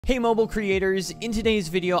Hey mobile creators, in today's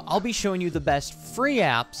video I'll be showing you the best free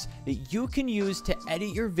apps that you can use to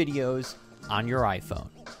edit your videos on your iPhone.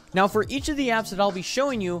 Now for each of the apps that I'll be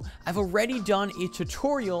showing you, I've already done a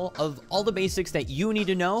tutorial of all the basics that you need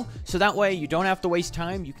to know, so that way you don't have to waste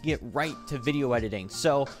time, you can get right to video editing.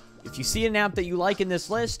 So if you see an app that you like in this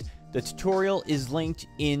list, the tutorial is linked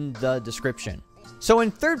in the description. So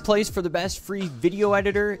in third place for the best free video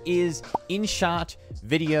editor is InShot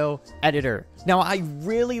Video Editor. Now I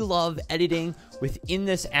really love editing within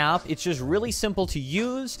this app. It's just really simple to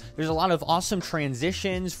use. There's a lot of awesome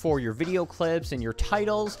transitions for your video clips and your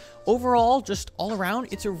titles. Overall, just all around,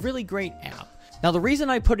 it's a really great app. Now the reason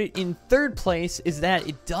I put it in third place is that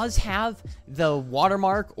it does have the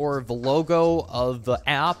watermark or the logo of the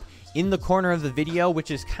app in the corner of the video,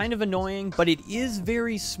 which is kind of annoying, but it is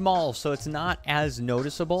very small, so it's not as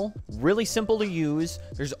noticeable. Really simple to use.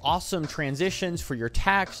 There's awesome transitions for your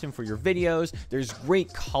text and for your videos. There's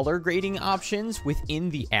great color grading options within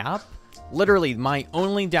the app. Literally, my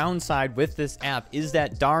only downside with this app is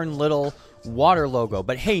that darn little water logo,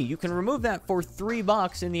 but hey, you can remove that for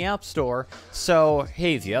 $3 in the App Store. So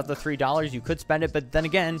hey, if you have the $3, you could spend it, but then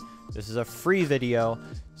again, this is a free video,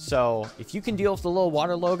 so if you can deal with the little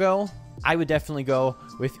water logo, I would definitely go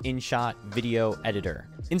with InShot Video Editor.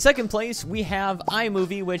 In second place, we have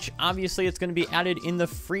iMovie, which obviously it's going to be added in the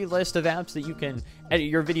free list of apps that you can edit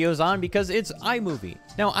your videos on because it's iMovie.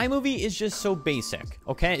 Now, iMovie is just so basic,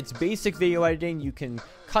 okay? It's basic video editing. You can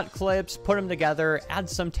cut clips, put them together, add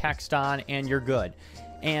some text on, and you're good.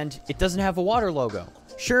 And it doesn't have a water logo.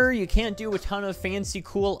 Sure, you can't do a ton of fancy,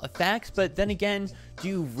 cool effects, but then again, do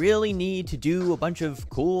you really need to do a bunch of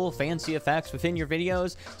cool, fancy effects within your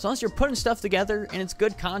videos? As long as you're putting stuff together and it's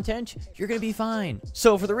good content, you're gonna be fine.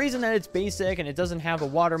 So for the reason that it's basic and it doesn't have a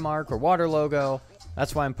watermark or water logo,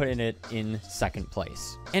 that's why I'm putting it in second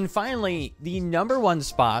place. And finally, the number one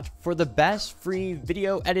spot for the best free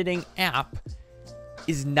video editing app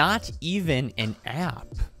is not even an app.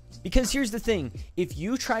 Because here's the thing, if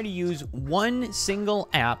you try to use one single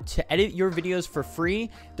app to edit your videos for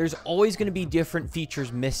free, there's always going to be different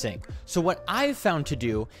features missing. So what I've found to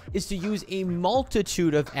do is to use a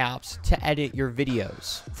multitude of apps to edit your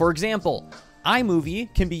videos. For example,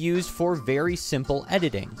 iMovie can be used for very simple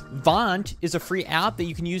editing. Vaunt is a free app that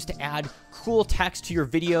you can use to add cool text to your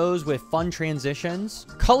videos with fun transitions.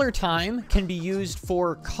 Color Time can be used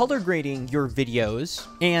for color grading your videos.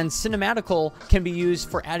 And Cinematical can be used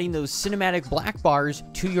for adding those cinematic black bars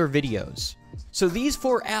to your videos. So these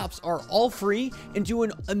four apps are all free and do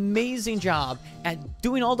an amazing job at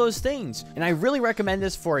doing all those things. And I really recommend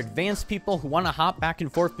this for advanced people who want to hop back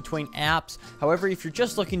and forth between apps. However, if you're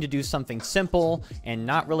just looking to do something simple and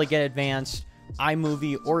not really get advanced,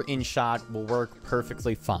 iMovie or InShot will work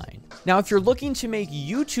perfectly fine. Now, if you're looking to make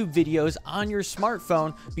YouTube videos on your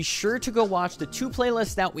smartphone, be sure to go watch the two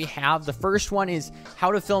playlists that we have. The first one is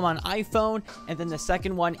how to film on iPhone, and then the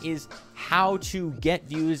second one is how to get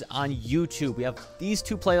views on YouTube. We have these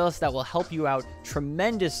two playlists that will help you out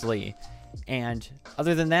tremendously. And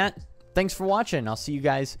other than that, thanks for watching. I'll see you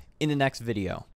guys in the next video.